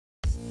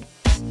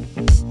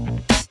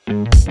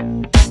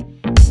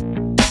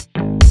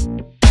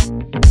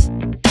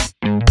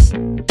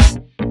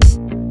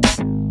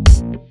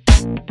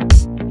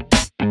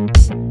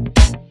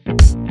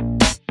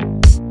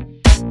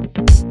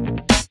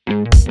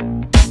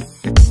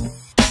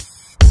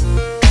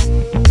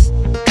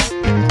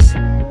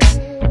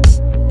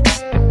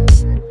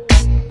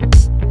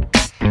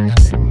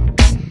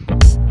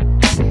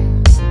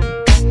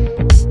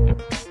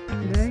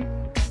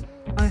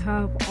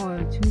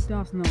Our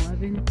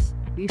 2011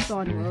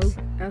 Nissan Rogue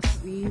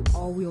SV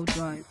all-wheel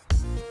drive.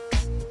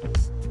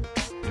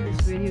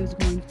 This video is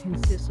going to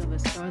consist of a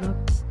startup,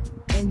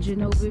 engine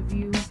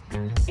overview,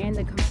 and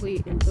a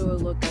complete and thorough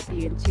look at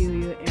the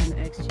interior and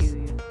the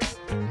exterior.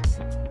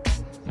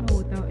 So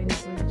without any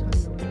further time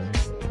to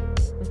waste,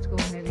 let's go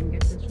ahead and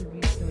get this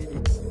review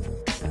started.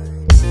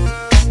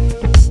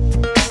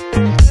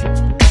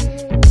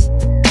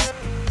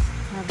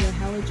 Have the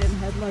halogen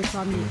headlights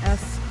on the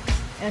S,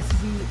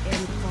 SV,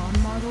 and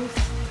Cron models.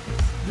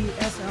 The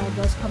SL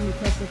does come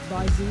equipped with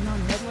bi-xenon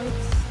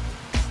headlights.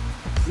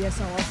 The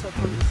SL also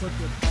comes equipped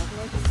with fog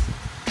lights.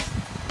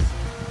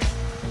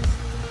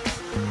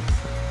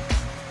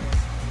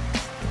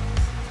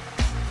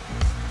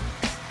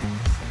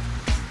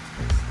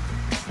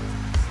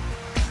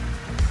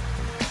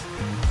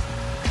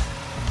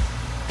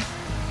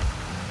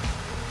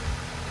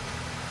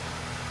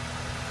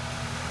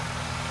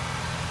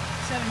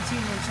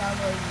 (17-inch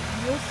alloy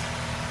wheels).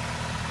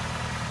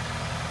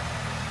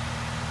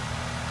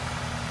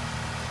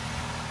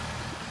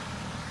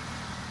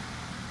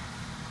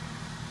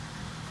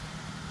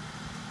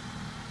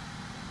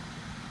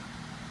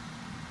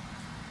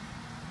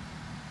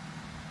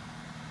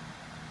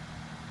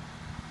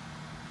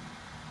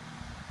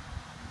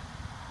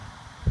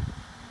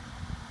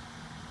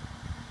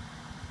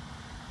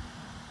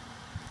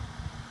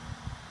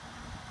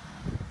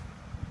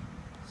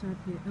 So have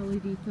your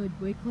LED third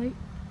brake light.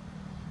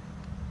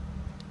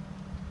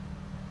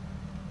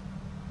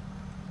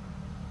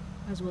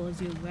 As well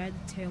as your red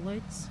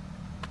taillights.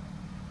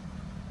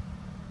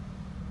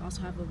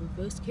 Also have a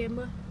reverse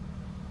camera.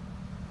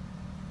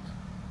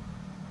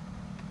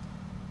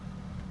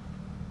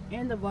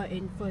 And the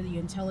button for the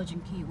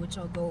intelligent key, which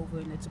I'll go over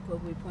in its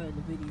appropriate part of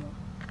the video.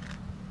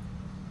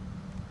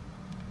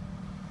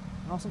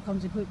 Also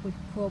comes equipped with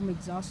chrome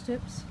exhaust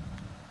tips.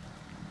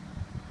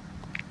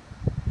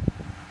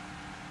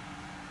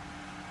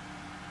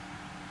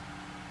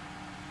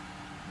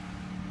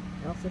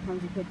 It also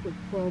comes equipped with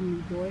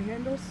chrome door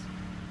handles.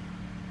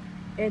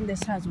 And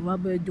this has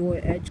rubber door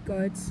edge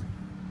guards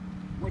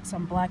with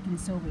some black and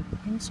silver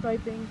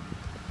pinstriping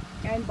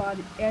and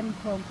body and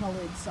chrome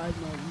colored side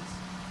moldings.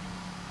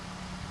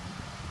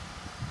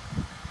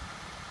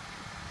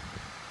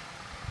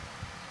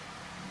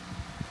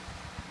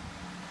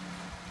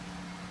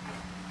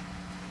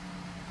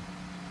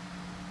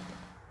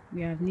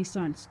 We have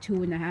Nissan's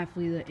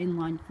 2.5-liter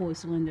inline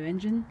 4-cylinder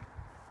engine.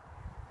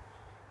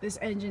 This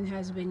engine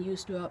has been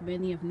used throughout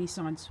many of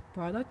Nissan's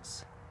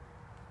products.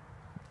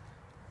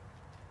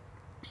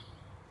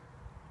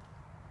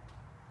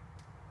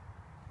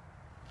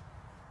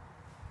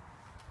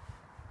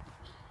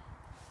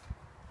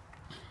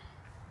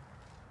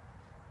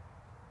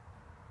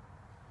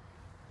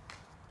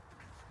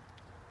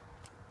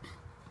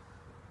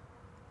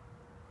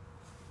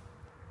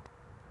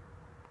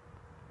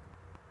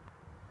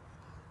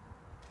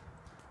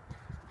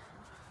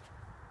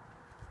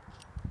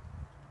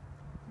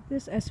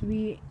 This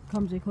SV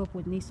comes equipped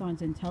with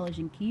Nissan's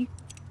intelligent key.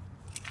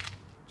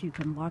 You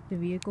can lock the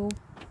vehicle,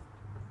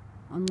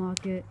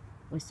 unlock it,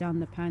 or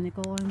sound the panic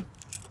alarm.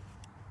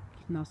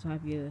 You can also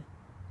have your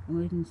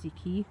emergency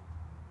key.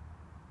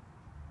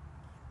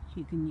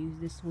 You can use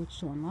this switch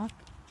to unlock.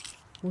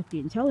 With the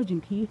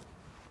intelligent key,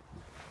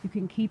 you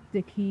can keep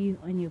the key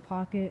in your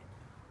pocket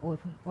or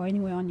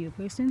anywhere on your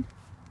person.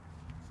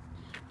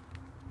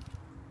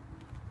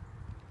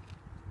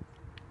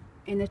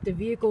 And if the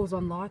vehicle is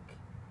unlocked,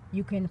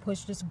 you can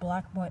push this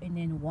black button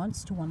in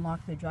once to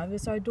unlock the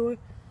driver's side door,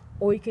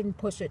 or you can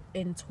push it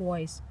in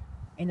twice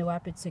in a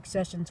rapid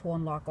succession to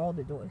unlock all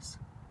the doors.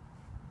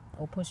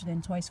 I'll push it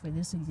in twice for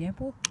this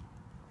example.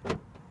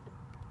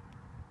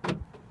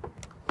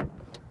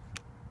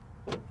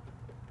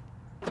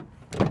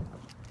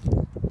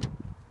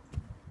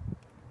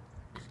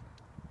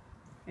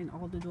 And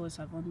all the doors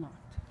have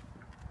unlocked.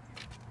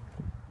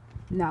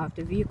 Now if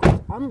the vehicle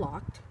is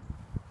unlocked,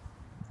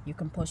 you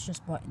can push this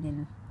button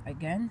in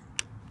again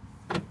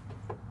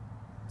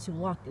to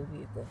lock the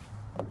vehicle.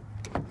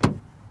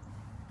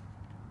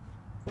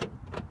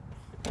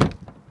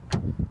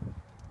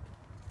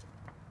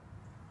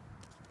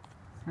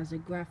 Has a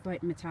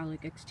graphite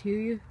metallic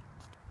exterior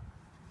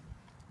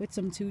with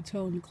some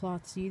two-tone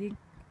cloth seating.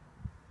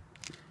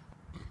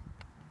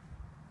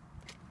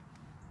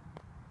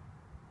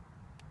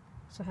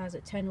 So has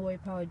a 10-way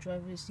power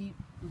driver's seat,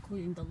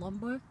 including the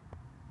lumbar.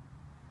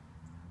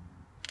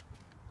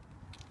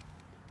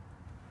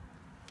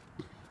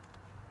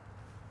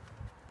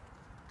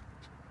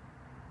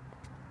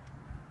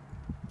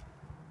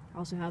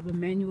 Also have a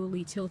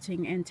manually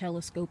tilting and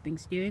telescoping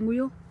steering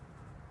wheel.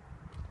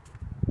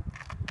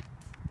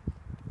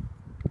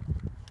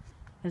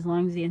 As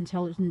long as the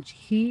intelligence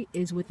key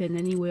is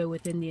anywhere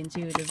within the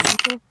interior of the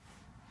vehicle,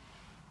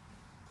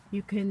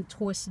 you can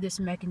twist this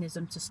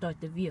mechanism to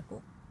start the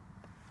vehicle.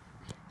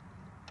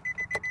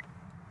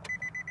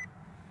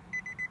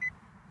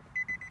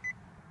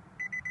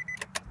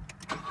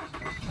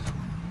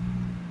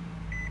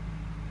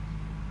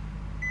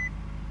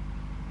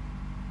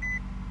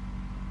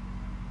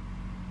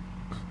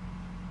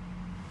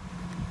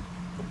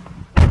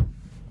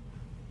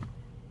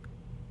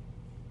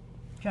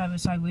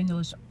 Driver's side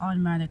windows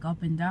automatic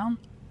up and down,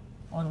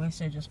 all the way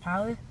to just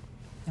power. You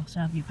also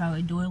have your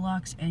power door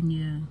locks and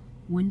your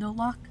window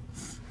lock.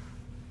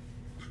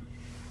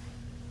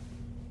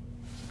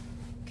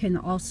 Can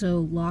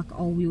also lock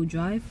all-wheel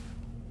drive.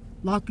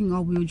 Locking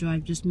all-wheel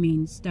drive just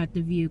means that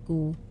the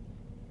vehicle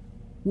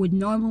would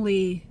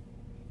normally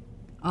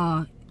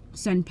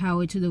send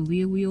power to the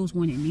rear wheels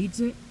when it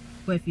needs it,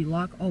 but if you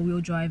lock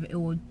all-wheel drive,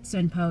 it will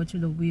send power to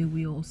the rear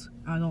wheels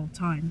at all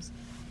times.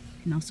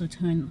 You can also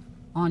turn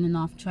on and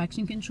off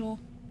traction control.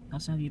 You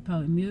also have your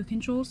power mirror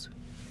controls,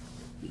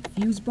 your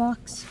fuse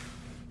box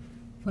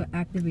for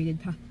activated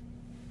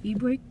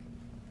e-brake,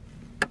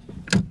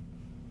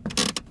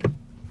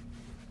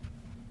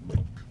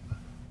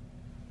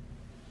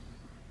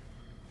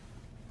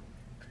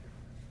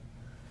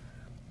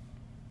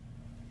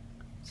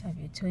 so have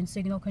your turn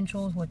signal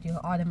controls with your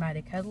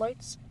automatic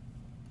headlights,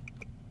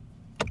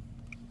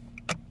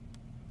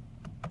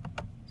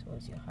 as well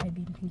as your high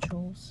beam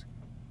controls.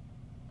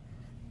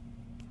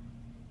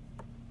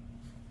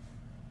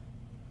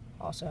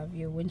 Also have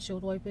your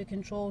windshield wiper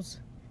controls,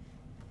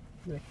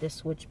 with this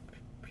switch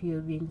here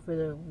being for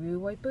the rear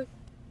wiper.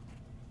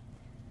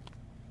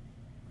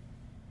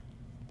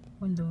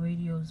 When the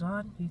radio is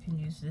on, you can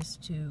use this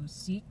to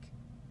seek.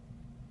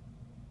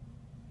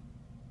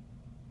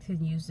 You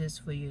can use this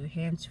for your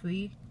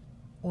hands-free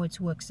or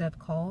to accept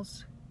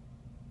calls.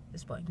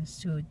 This button is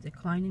to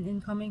decline an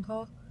incoming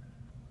call.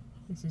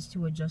 This is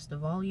to adjust the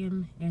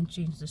volume and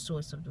change the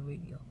source of the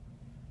radio.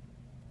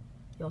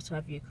 You also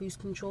have your cruise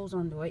controls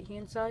on the right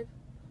hand side.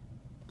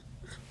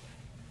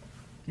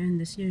 And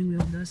the steering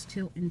wheel does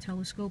tilt and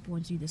telescope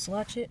once you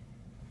dislodge it.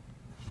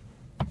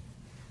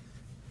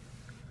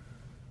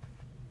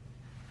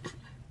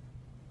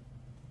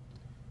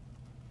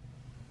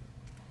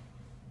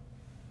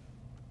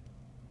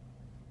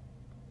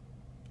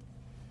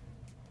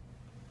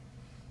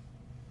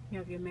 You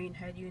have your main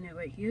head unit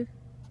right here.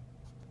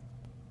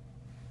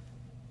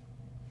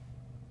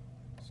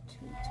 Just to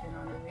turn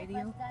on the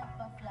radio.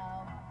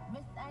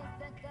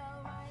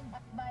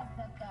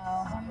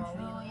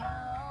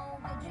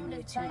 And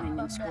your tuning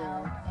and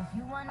scroll.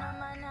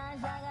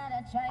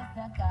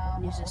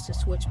 Use this to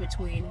switch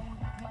between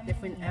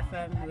different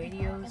FM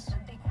radios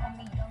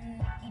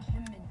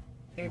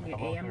and your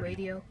AM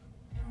radio,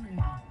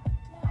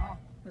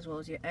 as well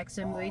as your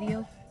XM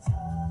radio.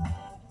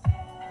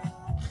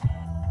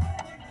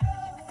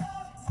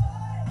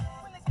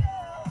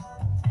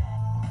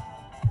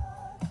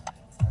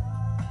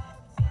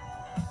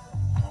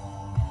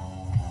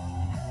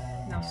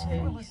 Now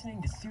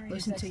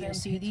listen to your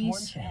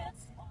CDs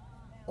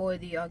or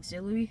the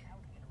auxiliary.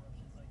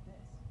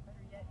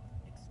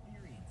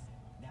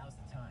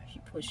 If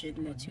you push it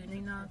in the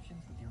tuning knob,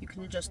 you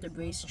can adjust the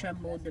bass,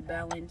 treble, the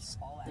balance,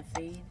 the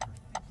fade,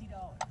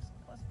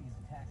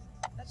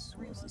 as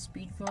well as the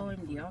speed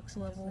volume, the aux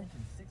level.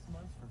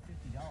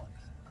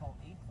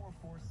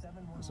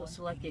 Also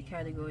select your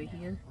category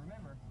here.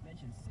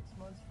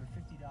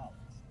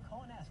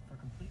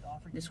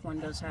 This one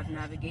does have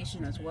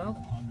navigation as well.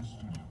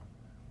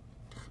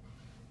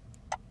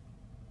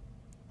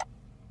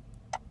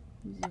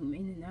 Zoom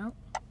in and out.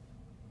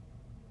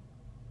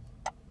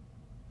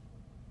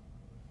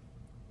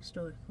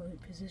 Store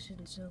current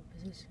position, so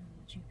position,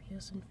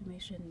 GPS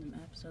information, the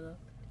map setup.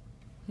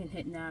 You can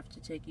hit nav to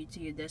take you to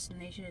your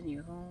destination,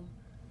 your home.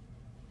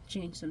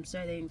 Change some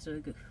settings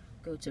or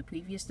go to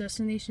previous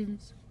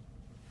destinations.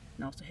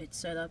 And also hit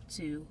setup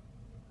to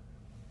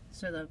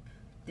set up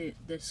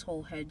this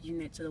whole head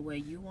unit to the way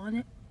you want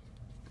it.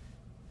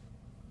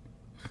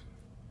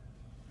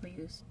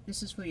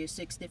 This is for your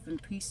 6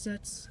 different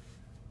presets.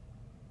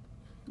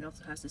 It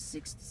also has a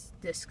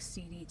 6-disc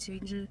CD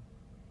changer.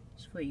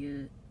 It's for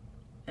your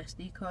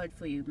SD card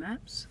for your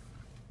maps.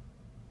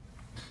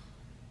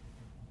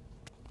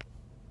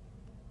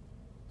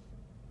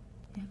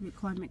 You have your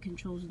climate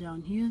controls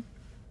down here.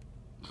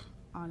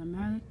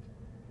 Automatic.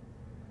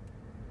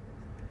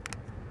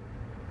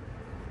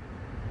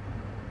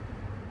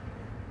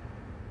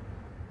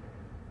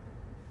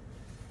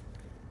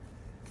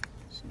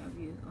 So you have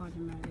your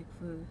automatic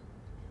for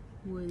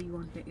where you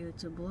want the air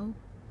to blow.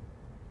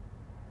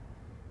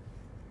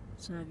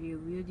 So have your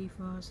rear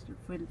defrost, your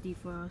front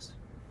defrost.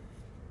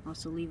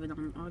 Also leave it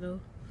on auto.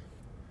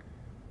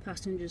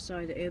 Passenger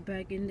side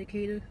airbag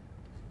indicator,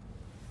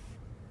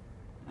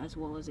 as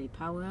well as a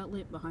power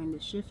outlet behind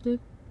the shifter.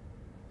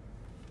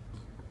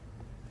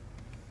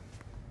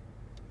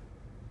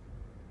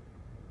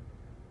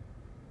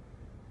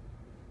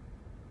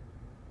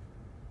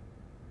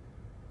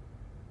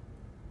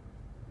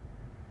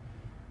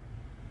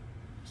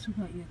 Also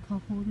got your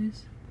cup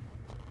holders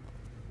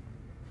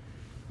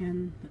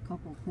and a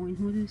couple coin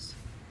holders.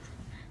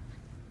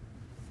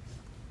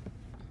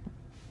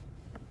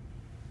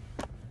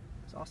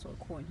 There's also a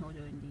coin holder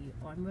in the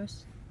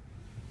armrest.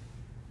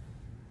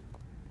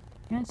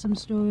 And some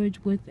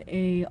storage with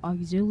a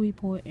auxiliary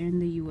port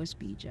and the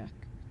USB jack.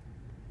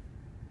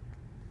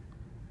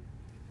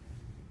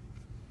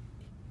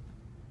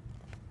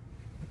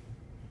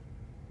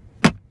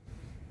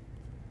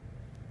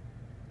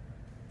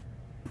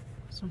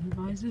 Sun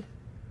visor.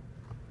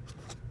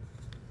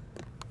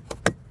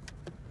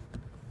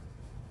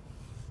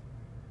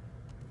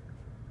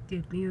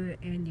 The mirror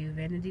and your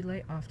vanity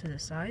light off to the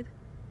side.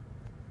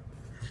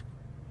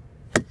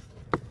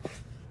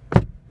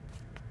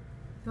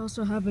 You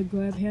also have a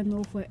grab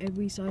handle for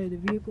every side of the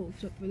vehicle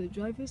except for the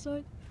driver's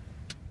side.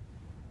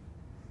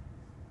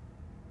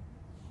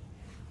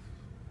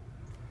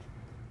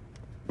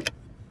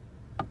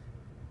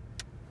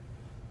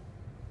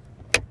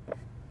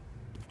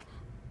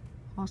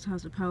 Also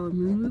has a power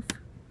moonroof.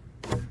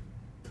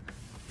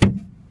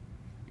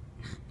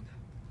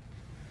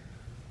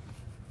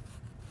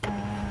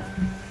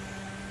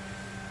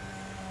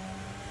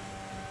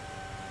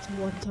 It's a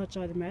one-touch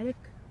automatic.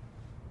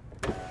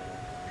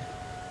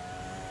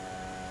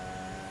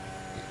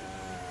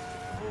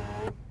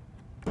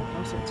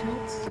 Also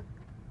tilts.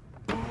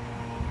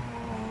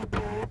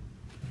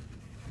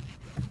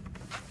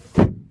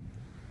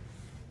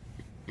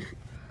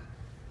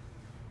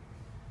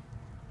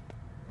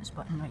 This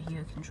button right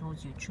here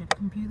controls your trip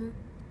computer.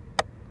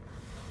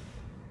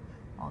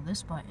 While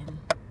this button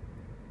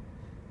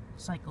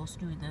cycles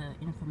through the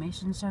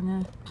information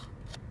center,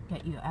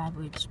 get your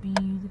average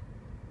speed,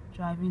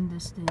 driving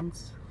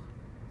distance,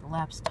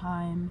 elapsed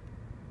time,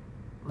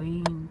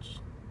 range,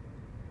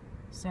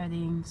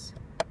 settings,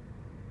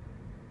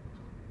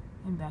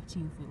 and back to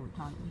you fuel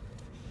economy.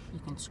 You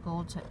can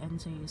scroll to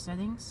enter your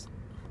settings.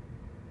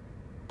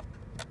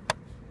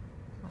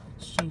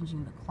 It's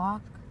changing the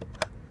clock,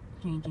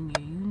 changing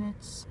your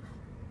units,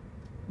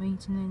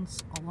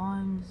 maintenance,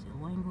 alarms,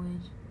 your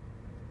language,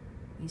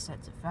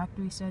 reset to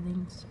factory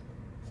settings.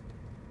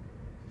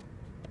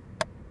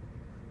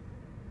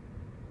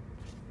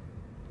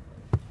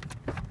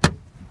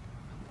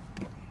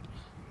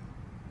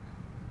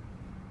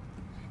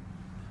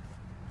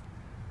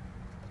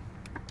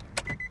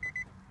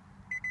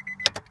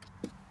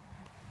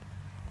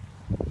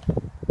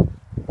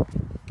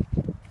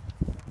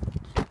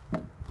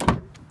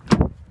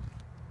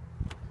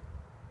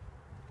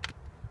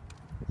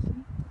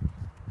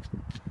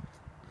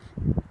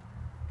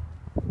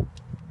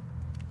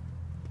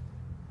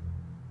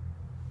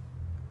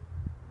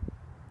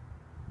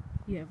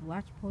 You have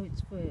latch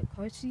points for your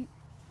car seat,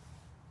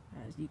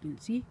 as you can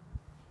see.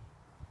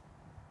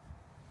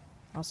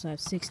 Also have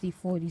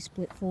 60-40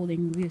 split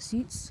folding rear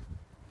seats.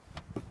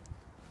 Let's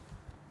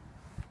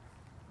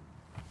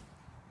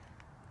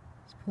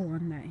pull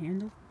on that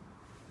handle.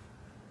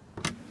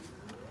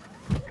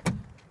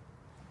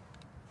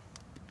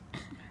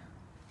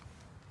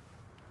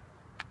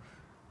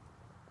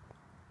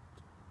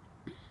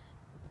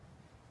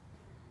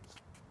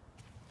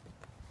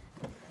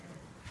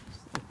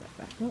 Just lift that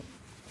back up.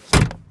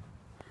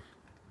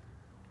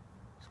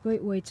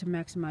 Great way to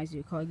maximize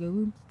your cargo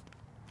room.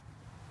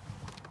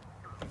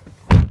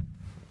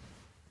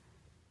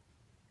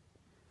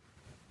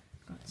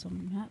 Got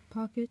some mat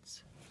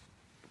pockets.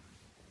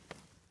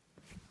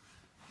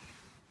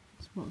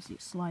 As well as your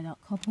slide out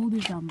cup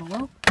holders down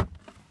below.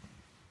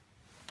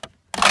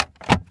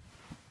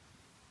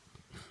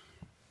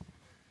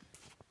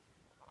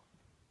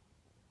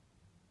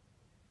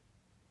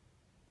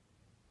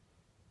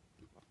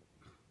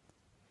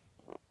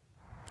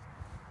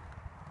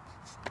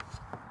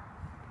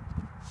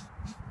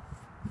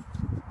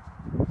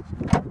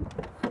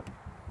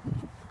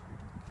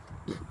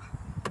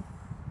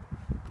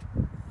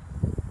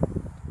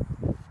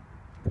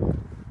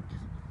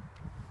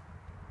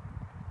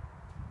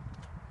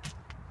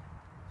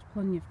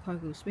 Plenty of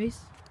cargo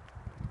space.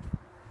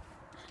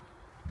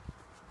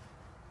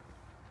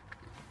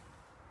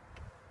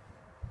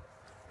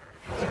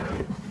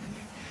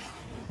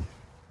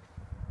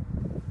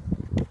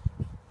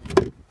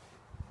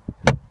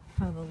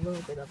 Have a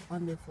little bit of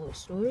underfloor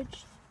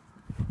storage,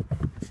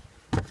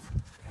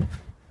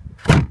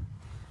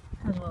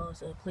 as well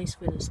as a place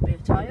for the spare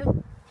tire.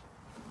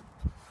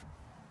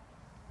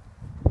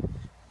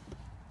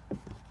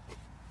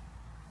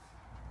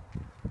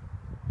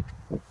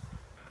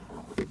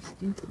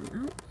 Come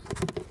out.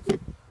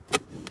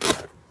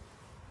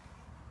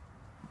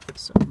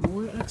 Some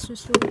more extra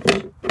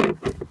storage.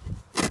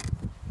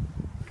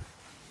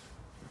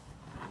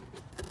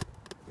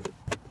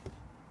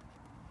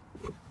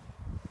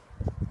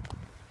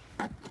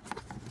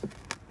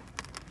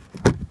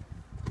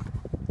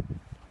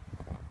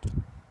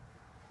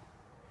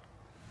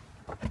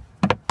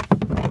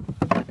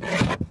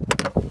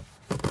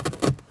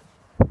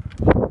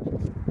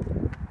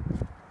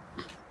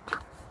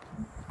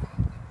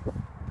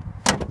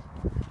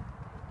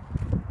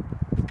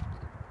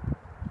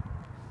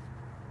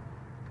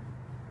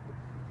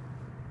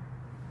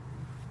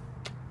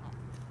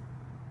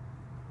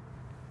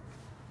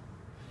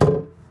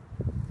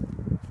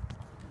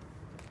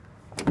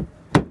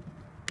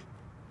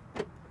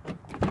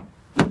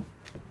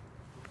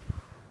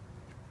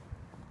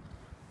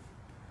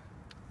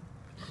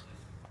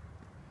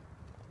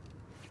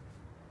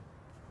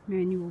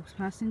 Manual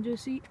passenger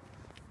seat.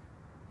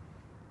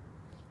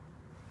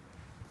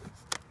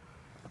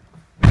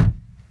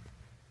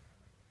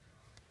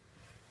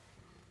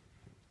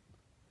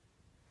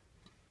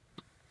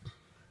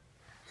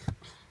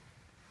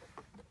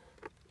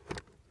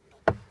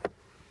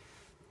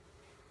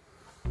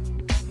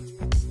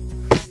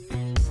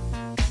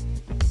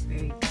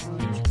 Very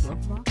large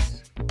glove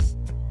box.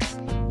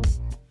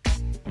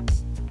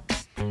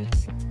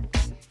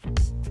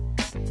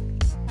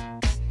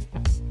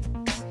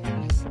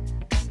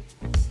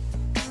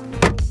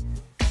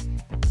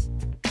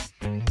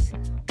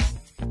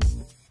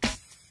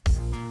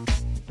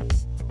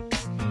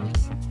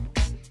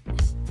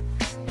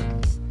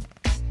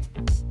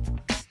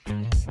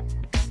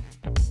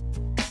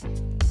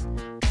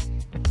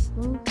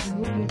 Well, I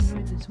hope you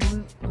enjoyed this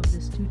tour of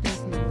this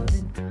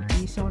 2011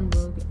 Nissan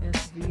Rogue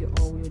SV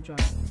all-wheel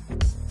drive.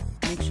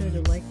 Make sure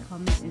to like,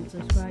 comment, and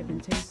subscribe,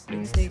 and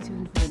stay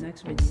tuned for the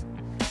next video.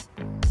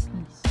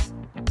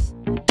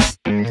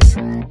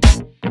 Peace.